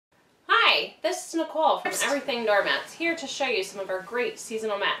Hi, this is Nicole from Everything Doormats, here to show you some of our great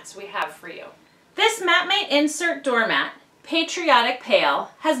seasonal mats we have for you. This MatMate insert doormat, Patriotic Pail,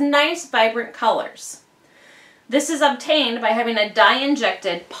 has nice vibrant colors. This is obtained by having a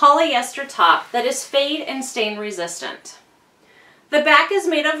dye-injected polyester top that is fade and stain resistant. The back is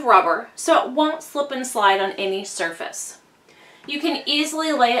made of rubber, so it won't slip and slide on any surface. You can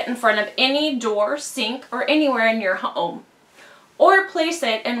easily lay it in front of any door, sink, or anywhere in your home, or place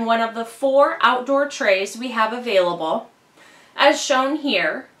it in one of the 4 outdoor trays we have available, as shown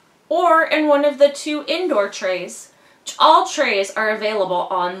here, or in one of the 2 indoor trays. All trays are available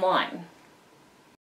online.